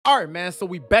All right, man, so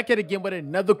we back at it again with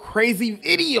another crazy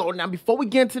video. Now, before we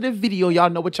get into the video, y'all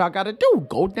know what y'all gotta do.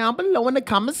 Go down below in the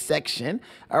comment section,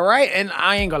 all right? And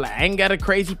I ain't gonna lie, I ain't got a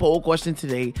crazy poll question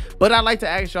today, but I'd like to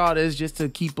ask y'all this just to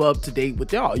keep up to date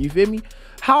with y'all, you feel me?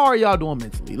 How are y'all doing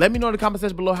mentally? Let me know in the comment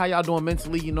section below how y'all doing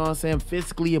mentally, you know what I'm saying?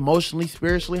 Physically, emotionally,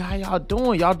 spiritually, how y'all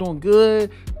doing? Y'all doing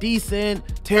good,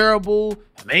 decent, terrible,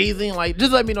 amazing? Like,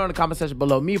 just let me know in the comment section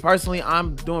below. Me, personally,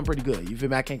 I'm doing pretty good, you feel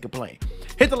me? I can't complain.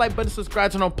 Hit the like button,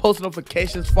 subscribe, turn on post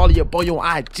notifications, follow your boy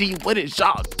on IG. What is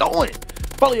y'all doing?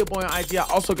 Follow your boy on IG. I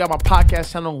also got my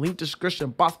podcast channel, link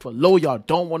description box below. Y'all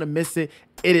don't want to miss it.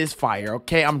 It is fire,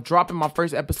 okay? I'm dropping my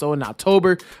first episode in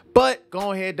October, but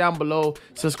go ahead down below,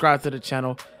 subscribe to the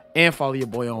channel, and follow your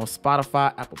boy on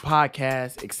Spotify, Apple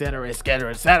Podcasts, etc.,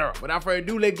 etc., etc. Without further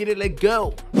ado, let's get it, let's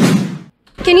go.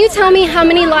 Can you tell me how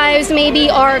many lives maybe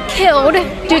are killed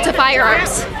due to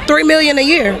firearms? 3 million a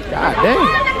year. God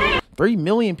dang. 3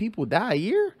 million people die a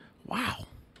year? Wow.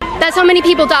 That's how many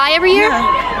people die every year?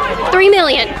 Yeah. 3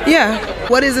 million. Yeah.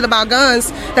 What is it about guns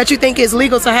that you think is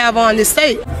legal to have on this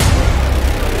state?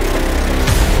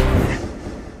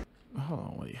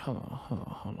 Hold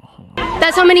on.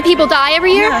 That's how many people die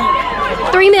every year?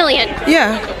 Yeah. 3 million.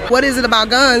 Yeah. What is it about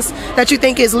guns that you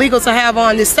think is legal to have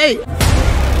on this state?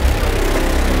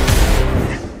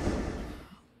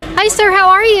 Hi, sir. How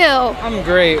are you? I'm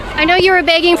great. I know you were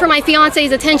begging for my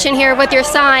fiance's attention here with your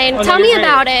sign. Oh, Tell no, me great.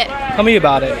 about it. Tell me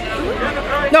about it.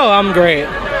 No, I'm great.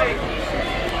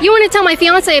 You want to tell my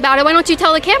fiance about it? Why don't you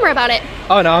tell the camera about it?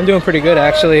 Oh no, I'm doing pretty good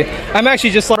actually. I'm actually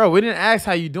just like, bro, we didn't ask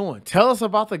how you doing. Tell us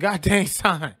about the goddamn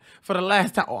sign for the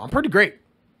last time. Oh, I'm pretty great.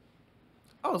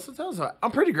 Oh, so tell us.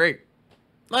 I'm pretty great.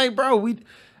 Like, bro, we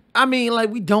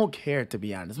don't care, to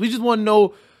be honest. We just want to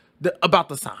know about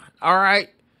the sign. All right.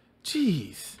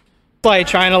 Jeez. like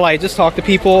trying to like just talk to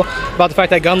people about the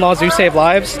fact that gun laws do save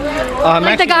lives.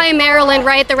 Like the guy in Maryland,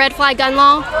 right? The red flag gun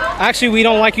law? Actually, we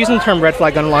don't like using the term red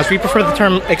flag gun laws. We prefer the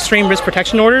term extreme risk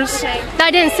protection orders. Okay. That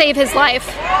didn't save his life.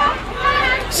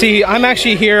 See, I'm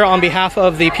actually here on behalf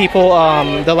of the people,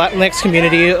 the Latinx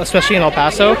community, especially in El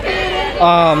Paso.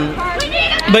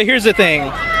 But here's the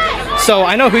thing. So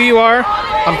I know who you are.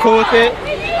 I'm cool with it.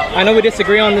 I know we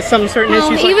disagree on some certain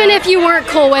issues. Even if you weren't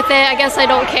cool with it, I guess I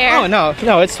don't care. Oh,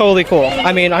 no, it's totally cool.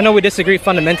 I mean, I know we disagree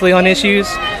fundamentally on issues,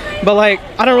 but like,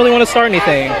 I don't really want to start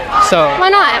anything, so. Why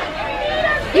not?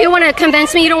 You don't want to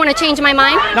convince me? You don't want to change my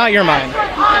mind? Not your mind.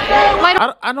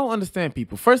 I don't understand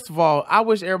people. First of all, I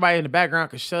wish everybody in the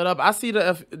background could shut up. I see the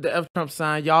F Trump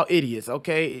sign. Y'all idiots,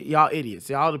 okay? Y'all idiots.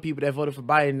 Y'all the people that voted for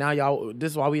Biden. Now y'all,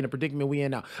 this is why we in the predicament we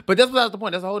in now. But that's the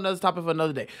point. That's a whole nother topic for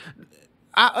another day.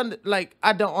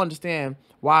 I don't understand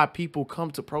why people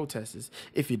come to protests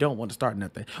if you don't want to start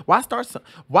nothing. Why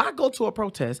go to a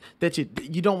protest that you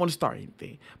don't want to start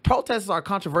anything? Protests are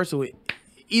controversial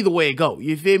either way it go.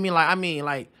 You feel me? Like, I mean,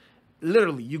 like,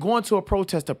 literally, you're going to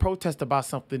protest about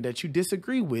something that you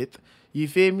disagree with. You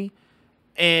feel me?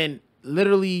 And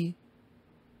literally,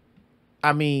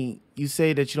 I mean, you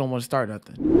say that you don't want to start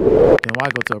nothing. Then why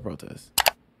go to a protest?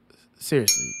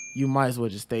 Seriously, you might as well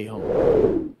just stay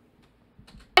home.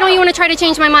 Why don't you want to try to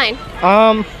change my mind?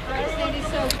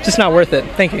 Just not worth it.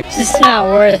 Thank you. Just not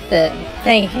worth it.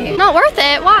 Thank you. Not worth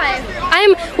it? Why?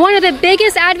 I'm one of the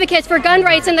biggest advocates for gun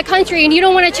rights in the country, and you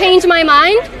don't want to change my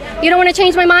mind? You don't want to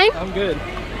change my mind? I'm good.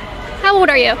 How old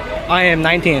are you? I am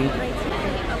 19.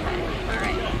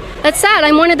 That's sad.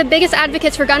 I'm one of the biggest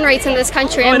advocates for gun rights in this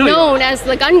country. I'm known as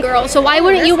the gun girl, so why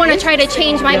wouldn't you want to try to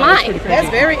change my mind? That's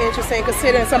very interesting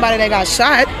considering somebody that got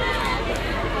shot.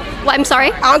 Well, I'm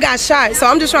sorry? I got shot, so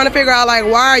I'm just trying to figure out, like,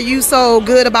 why are you so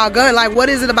good about guns? Like, what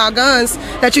is it about guns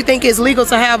that you think is legal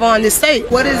to have on this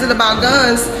state? What is it about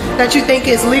guns that you think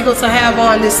is legal to have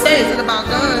on this state? What is it about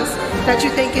guns that you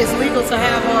think is legal to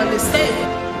have on this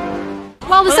state?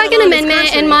 Well, the Second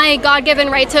Amendment and my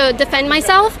God-given right to defend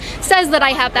myself says that I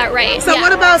have that right. So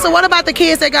what about the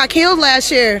kids that got killed last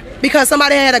year because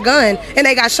somebody had a gun and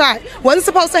they got shot? Wasn't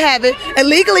supposed to have it.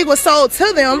 Illegally was sold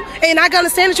to them, and I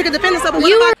understand that you can defend yourself.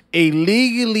 But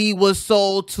illegally was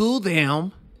sold to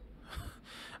them.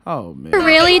 Oh man. You're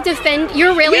really defending?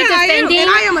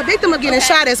 I am a victim of getting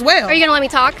shot as well. Are you gonna let me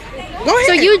talk? Go ahead.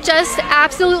 So you just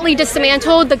absolutely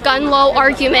dismantled the gun law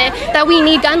argument that we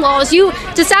need gun laws. You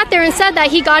just sat there and said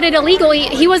that he got it illegally.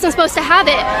 He wasn't supposed to have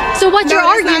it. So what's your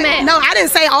argument? No, I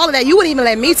didn't say all of that. You wouldn't even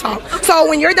let me talk. So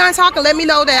when you're done talking, let me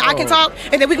know that I can talk,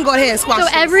 and then we can go ahead and squash So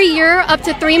this. every year, up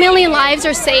to 3 million lives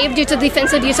are saved due to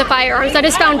defensive use of firearms. That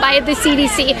is found by the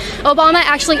CDC. Obama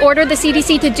actually ordered the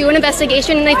CDC to do an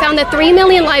investigation, and they found that 3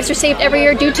 million lives are saved every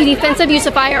year due to defensive use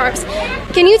of firearms.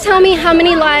 Can you tell me how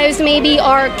many lives maybe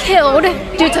are killed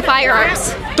killed due to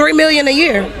firearms? 3 million a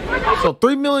year. So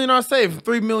 3 million are saved.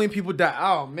 3 million people die.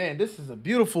 Oh man, this is a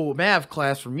beautiful math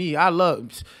class for me. I'm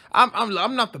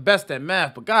not the best at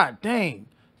math, but god dang,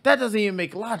 that doesn't even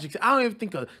make logic. I don't even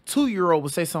think a 2-year-old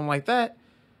would say something like that.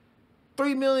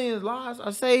 3 million lives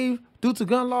are saved due to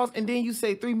gun laws, and then you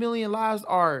say 3 million lives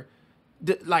are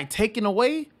like taken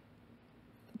away.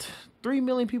 3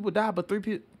 million people die, but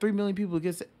 3 million people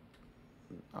get sick.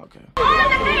 Okay.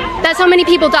 That's how many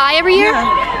people die every year?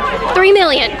 Yeah. 3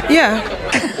 million. Yeah.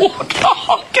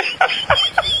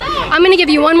 I'm gonna give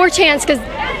you one more chance, because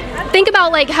think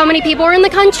about like how many people are in the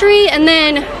country, and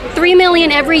then 3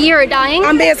 million every year are dying.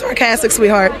 I'm being sarcastic,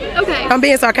 sweetheart. Okay. I'm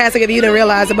being sarcastic if you didn't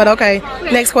realize it, but okay.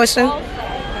 Next question.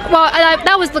 Well,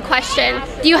 that was the question.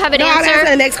 Do you have an answer? I'm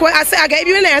asking the next question. I said I gave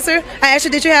you an ansher. I asked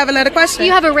you, did you have another question? Do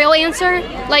you have a real answer?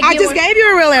 Like I just gave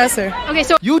you a real answer. Okay,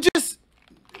 so You just,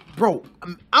 bro,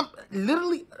 I'm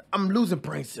literally losing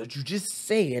brain cells. You just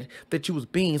said that you was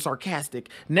being sarcastic.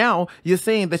 Now you're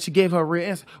saying that you gave her a real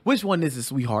answer. Which one is it,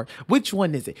 sweetheart? Which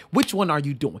one is it? Which one are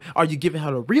you doing? Are you giving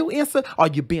her the real answer, or are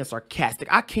you being sarcastic?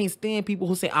 I can't stand people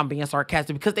who say I'm being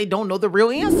sarcastic because they don't know the real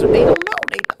answer. They don't know.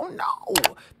 They don't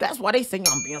know. That's why they say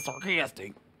I'm being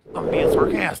sarcastic. I'm being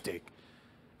sarcastic.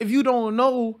 If you don't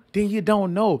know, then you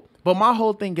don't know. But my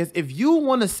whole thing is, if you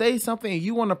want to say something and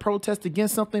you want to protest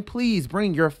against something, please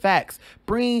bring your facts.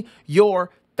 Bring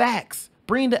your facts.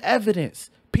 Bring the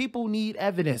evidence. People need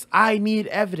evidence. I need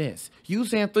evidence. You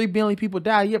saying 3 billion people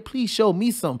die? Yeah, please show me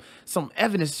some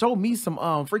evidence. Show me some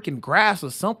freaking graphs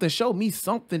or something. Show me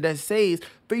something that says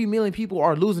 3 million people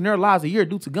are losing their lives a year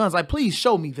due to guns. Like, please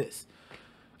show me this.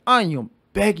 I am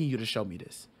begging you to show me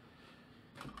this.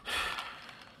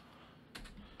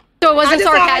 it wasn't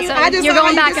sarcasm. You're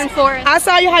going back and forth. I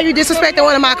saw you how you disrespected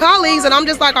one of my colleagues, and I'm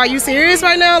just like, are you serious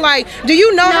right now? Like, do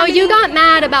you know? No, you got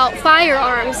mad about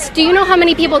firearms. Do you know how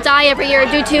many people die every year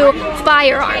due to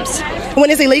firearms? When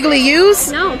it's illegally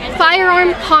used? No.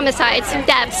 Firearm homicides,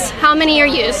 deaths. How many are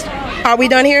used? Are we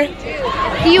done here?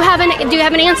 Do you have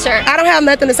an answer? I don't have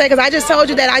nothing to say, because I just told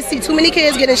you that I see too many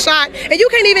kids getting shot, and you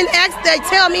can't even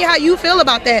tell me how you feel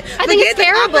about that. I think it's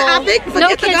terrible.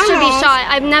 No kids should be shot.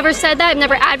 I've never said that. I've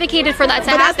never advocated for that to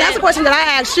happen. That's a question that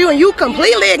I asked you, and you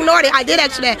completely ignored it. I did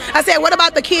ask you that. I said, what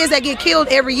about the kids that get killed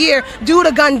every year due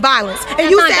to gun violence? And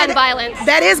you said gun violence.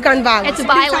 That is gun violence. It's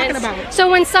violence. So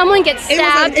when someone gets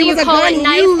stabbed, do you call it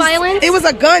knife violence? It was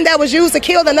a gun that was used to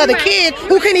kill another kid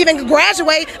who couldn't even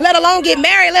graduate, let alone get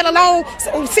married, let alone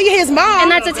see his mom.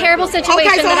 And that's a terrible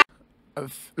situation. Okay, so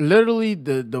literally,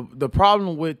 the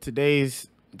problem with today's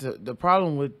the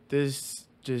problem with this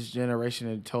just generation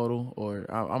in total, or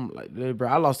I'm like, bro,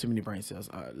 I lost too many brain cells.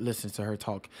 Listen to her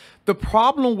talk. The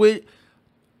problem with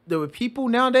people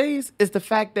nowadays is the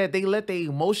fact that they let their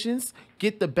emotions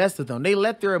get the best of them. They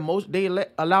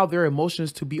allow their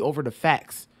emotions to be over the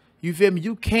facts. You feel me?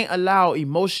 You can't allow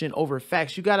emotion over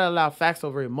facts. You gotta allow facts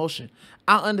over emotion.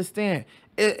 I understand.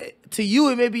 To you,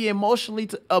 it may be emotional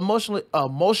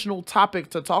topic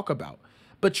to talk about,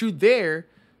 but you're there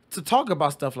to talk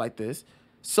about stuff like this.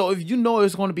 So if you know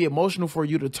it's going to be emotional for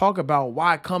you to talk about,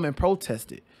 why come and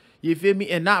protest it? You feel me?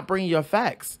 And not bring your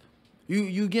facts.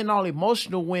 You getting all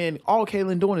emotional when all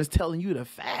Kaylin doing is telling you the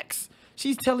facts.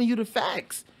 She's telling you the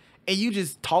facts, and you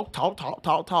just talk.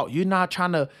 You're not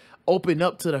trying to open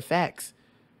up to the facts.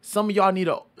 Some of y'all need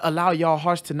to allow y'all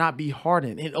hearts to not be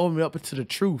hardened and open up to the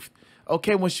truth.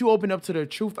 Okay, once you open up to the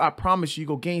truth, I promise you, you're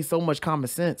going to gain so much common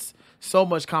sense. So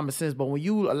much common sense. But when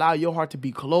you allow your heart to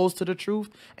be closed to the truth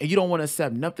and you don't want to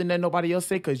accept nothing that nobody else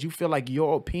say because you feel like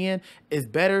your opinion is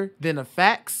better than the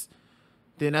facts,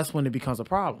 then that's when it becomes a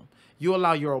problem. You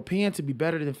allow your opinion to be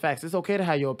better than facts. It's okay to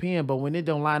have your opinion, but when it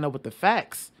don't line up with the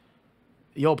facts,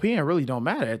 your opinion really don't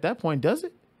matter at that point, does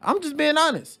it? I'm just being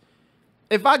honest.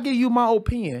 If I give you my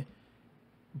opinion,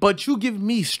 but you give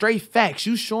me straight facts,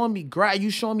 you showing me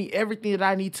everything that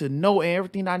I need to know and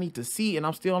everything I need to see, and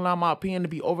I'm still allowing my opinion to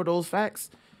be over those facts,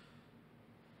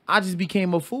 I just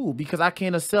became a fool because I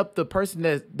can't accept the person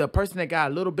that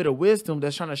got a little bit of wisdom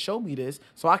that's trying to show me this.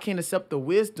 So I can't accept the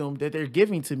wisdom that they're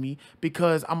giving to me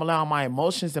because I'm allowing my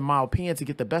emotions and my opinion to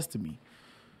get the best of me.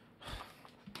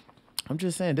 I'm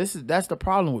just saying that's the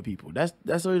problem with people. That's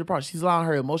really the problem. She's allowing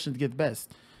her emotions to get the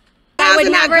best. I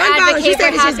would never advocate you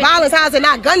said it's just violence. How is it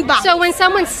not gun violence? So when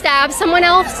someone stabs someone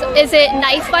else, is it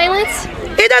knife violence?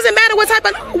 It doesn't matter what type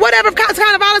of, whatever kind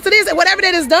of violence it is, whatever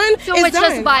that is done, so it's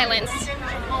just violence.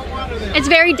 it's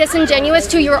very disingenuous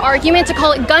to your argument to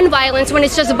call it gun violence when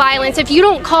it's just violence. If you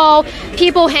don't call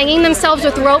people hanging themselves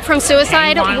with rope from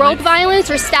suicide rope violence,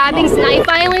 or stabbings knife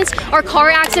violence, or car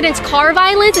accidents car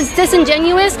violence, it's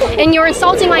disingenuous, and you're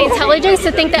insulting my intelligence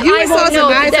to think that I won't know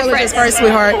the difference. First,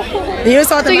 sweetheart.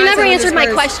 So you never answered my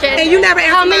question. And you never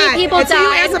answered how many mine. people Until died.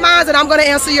 you answer mine, and I'm going to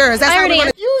answer yours. That's how we're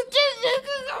going to.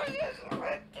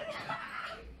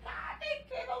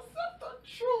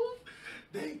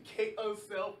 They can't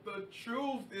accept the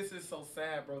truth. This is so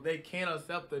sad, bro. They can't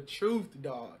accept the truth,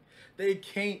 dog. They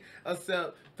can't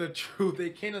accept the truth. They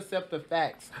can't accept the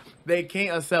facts. They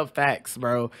can't accept facts,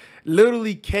 bro.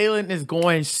 Literally, Kaylin is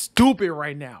going stupid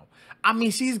right now. I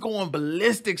mean, she's going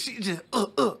ballistic. She just,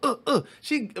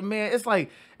 She, man, it's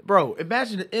like, bro,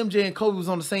 imagine if MJ and Kobe was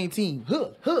on the same team.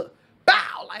 Bow.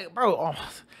 Like, bro, oh,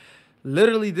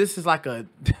 literally, this is like a...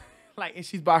 Like, and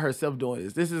she's by herself doing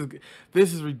this. This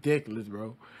is ridiculous,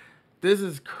 bro. This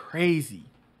is crazy.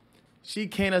 She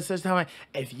can't assist time.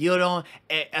 If you don't,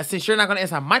 since you're not gonna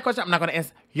answer my question, I'm not gonna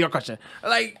answer your question.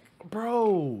 Like,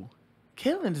 bro,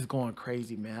 Kaylin is going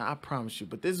crazy, man. I promise you.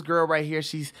 But this girl right here,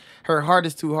 her heart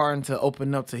is too hard to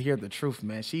open up to hear the truth,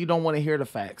 man. She don't want to hear the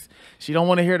facts. She don't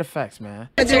want to hear the facts, man.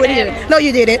 No,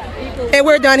 you didn't. And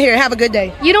we're done here. Have a good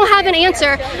day. You don't have an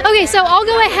answer. Okay, so I'll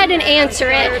go ahead and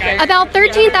answer it. About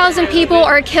 13,000 people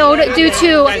are killed due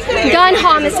to gun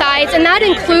homicides, and that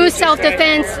includes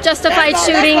self-defense, justified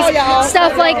shootings,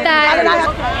 stuff like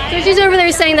that. So she's over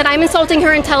there saying that I'm insulting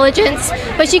her intelligence,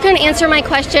 but she couldn't answer my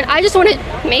question. I just want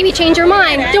to maybe change her mind.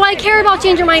 Do I care about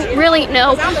changing her mind? Really,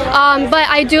 no. But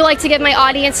I do like to give my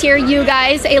audience here, you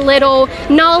guys, a little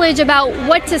knowledge about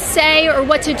what to say or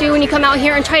what to do when you come out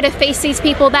here and try to face these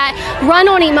people that run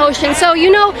on emotion. So, you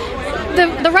know,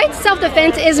 the right to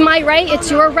self-defense is my right, it's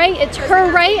your right, it's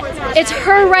her right, it's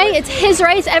her right, it's his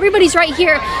right, it's everybody's right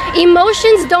here.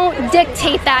 Emotions don't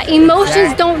dictate that.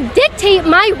 Emotions don't dictate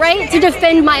my right to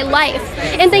defend my life.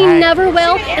 And they never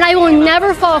will, and I will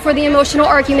never fall for the emotional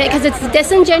argument because it's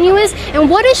disingenuous. And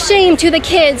what a shame to the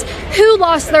kids who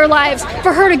lost their lives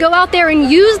for her to go out there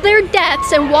and use their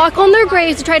deaths and walk on their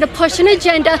graves to try to push an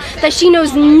agenda that she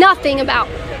knows nothing about.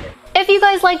 If you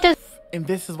guys like this, and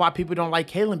this is why people don't like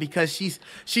Kaylin, because she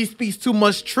speaks too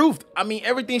much truth. I mean,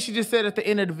 everything she just said at the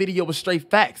end of the video was straight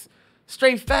facts.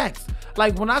 Straight facts.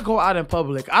 Like, when I go out in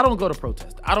public, I don't go to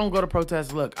protest. I don't go to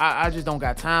protest. Look, I just don't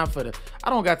got time for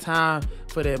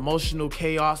the emotional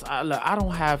chaos. I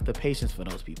don't have the patience for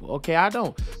those people. Okay, I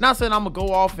don't. Not saying I'm gonna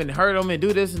go off and hurt them and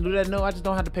do this and do that. No, I just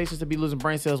don't have the patience to be losing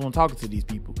brain cells when talking to these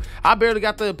people. I barely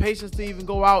got the patience to even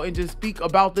go out and just speak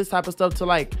about this type of stuff to,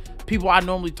 like, people I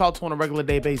normally talk to on a regular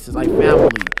day basis, like family,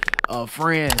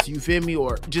 friends, you feel me?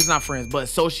 Or just not friends, but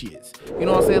associates. You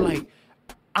know what I'm saying? Like,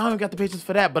 I don't got the patience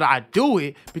for that, but I do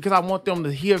it because I want them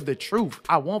to hear the truth.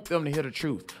 I want them to hear the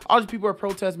truth. All these people at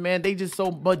protest, man, they just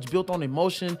so much built on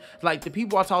emotion. Like, the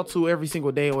people I talk to every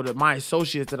single day, or my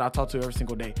associates that I talk to every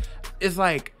single day, it's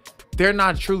like they're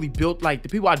not truly built. Like, the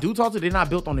people I do talk to, they're not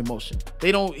built on emotion.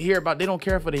 They don't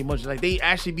care for the emotion. Like, they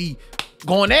actually be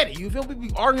going at it. You feel me?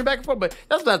 Be arguing back and forth, but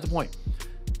that's the point.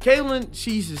 Kaylin,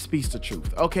 she just speaks the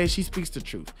truth. Okay, she speaks the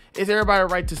truth. Is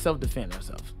everybody right to self-defend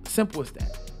themselves? Simple as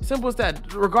that. Simple as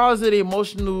that. Regardless of the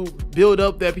emotional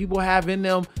build-up that people have in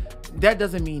them, that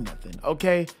doesn't mean nothing.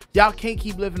 Okay, y'all can't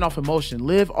keep living off emotion.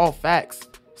 Live off facts.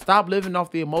 Stop living off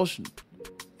the emotion.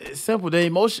 It's simple. The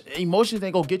emotions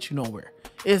ain't gonna get you nowhere.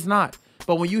 It's not.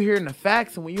 But when you hearing the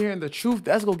facts and when you hearing the truth,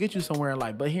 that's gonna get you somewhere in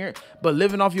life. But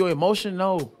living off your emotion,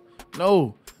 no.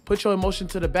 Put your emotion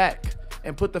to the back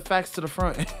and put the facts to the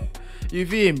front. You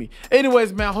feel me?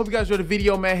 Anyways, man, I hope you guys enjoyed the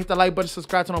video, man. Hit the like button,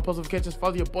 subscribe, turn on post notifications,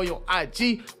 follow your boy on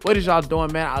IG. What is y'all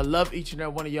doing, man? I love each and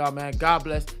every one of y'all, man. God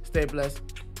bless. Stay blessed.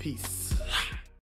 Peace.